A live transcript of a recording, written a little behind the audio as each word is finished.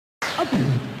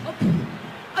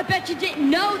I bet you didn't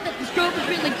know that the stroke is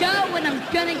really go, and I'm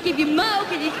gonna give you mo,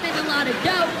 cause you spend a lot of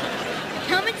dough.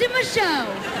 Coming to my show.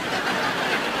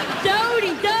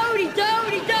 Doty,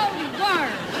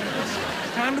 word.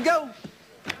 Time to go.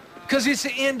 Cause it's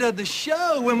the end of the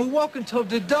show and we're walking toward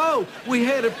the door. We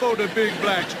headed for the big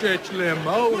black stretch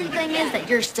limo. The thing is that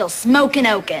you're still smoking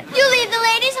oaken. You leave the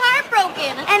ladies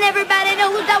heartbroken. And everybody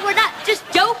knows that we're not just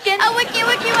joking. A wiki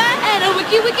wiki what? And a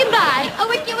wiki wiki bye. A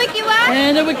wiki wiki what?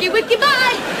 And a wiki wiki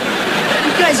bye.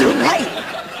 You guys are right.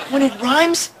 When it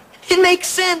rhymes, it makes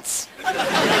sense.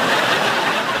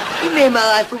 You made my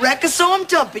life a wreck, so I'm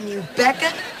dumping you,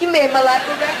 Becca. You made my life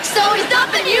a wreck, so he's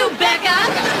dumping you, Becca.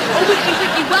 Oh, wiki,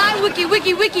 wiki, why? Wiki,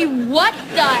 wiki, wiki, what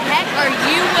the heck are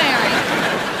you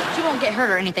wearing? She won't get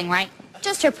hurt or anything, right?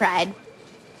 Just her pride.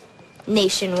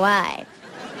 Nationwide.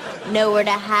 Nowhere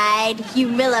to hide,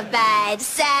 humilified,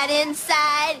 sad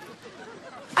inside.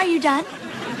 Are you done?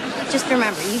 Just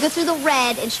remember, you go through the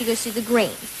red and she goes through the green.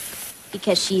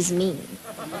 Because she's mean.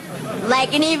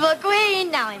 Like an evil queen.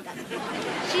 Now I'm done.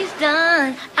 She's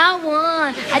done. I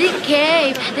won. I didn't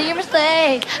cave. They're your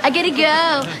mistake. I get to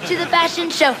go to the fashion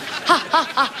show. Ha, ha,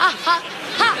 ha, ha, ha,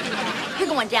 ha. You're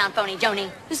going down, phony Joni.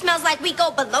 Who smells like weak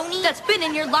old baloney? That's been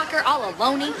in your locker all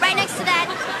alone. Right next to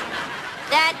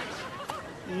that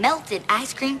melted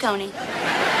ice cream coney.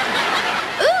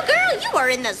 Ooh, girl, you are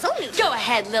in the zone. Go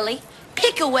ahead, Lily.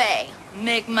 Pick away.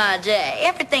 Make my day.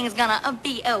 Everything's gonna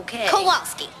be okay.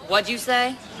 Kowalski. What'd you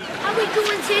say? How we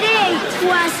doing today?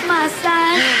 Twice my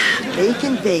size.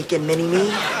 Bacon, bacon,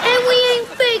 mini-me. And we ain't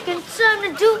faking. Time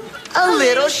to do a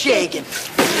little shaking.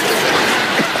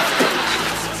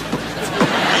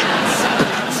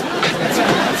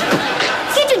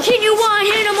 Get the genuine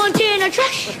Hannah+Montana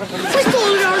trash. We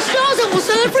stole it ourselves and we'll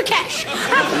sell it for cash.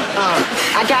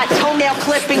 I got toenail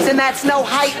clippings and that's no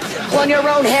hype. Clone your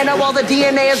own Hannah while the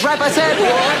DNA is ripe. I said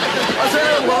what? I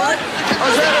said what?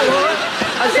 I said what?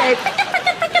 I said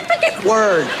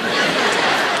word.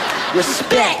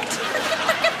 Respect.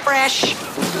 Fresh.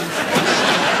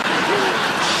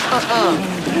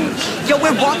 Yo,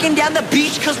 we're walking down the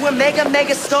beach cause we're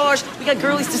mega stars. We got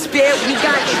girlies to spare, we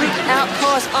got trick out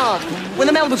cars. We're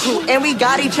the Malibu crew and we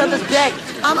got each other's back.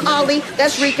 I'm Ollie,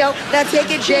 that's Rico, now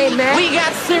take it J, man. We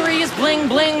got serious bling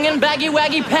bling and baggy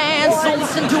waggy pants. So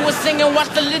listen to us sing and watch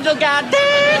the little guy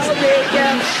dance.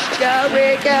 Go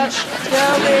Rico,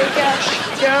 go Rico,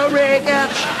 go Rico.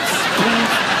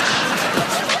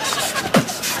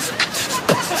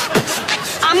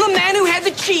 I'm the man who had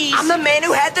the cheese. I'm the man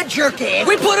who had the jerky.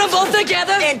 We put them both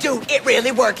together. And dude, it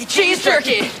really worked. Cheese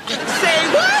jerky.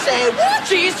 Say what? Say what?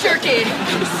 Cheese jerky.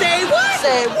 Say what?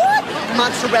 Say what?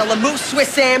 Mozzarella, mousse, Swiss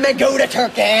salmon, go to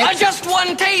Turkey. Just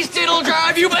one taste, it'll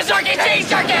drive you berserky. Cheese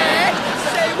jerky.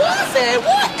 Say what? Say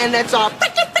what? And that's all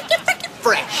frickin'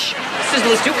 fresh.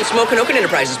 Sizzling Stew with Smoke and Oaken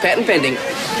Enterprises, patent pending.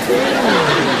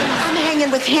 I'm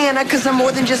hanging with Hannah cause I'm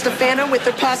more than just a fan. I'm with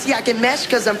her posse, I can mesh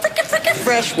cause I'm frickin'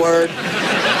 fresh word.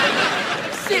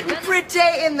 Sitting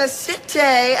pretty in the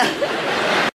city.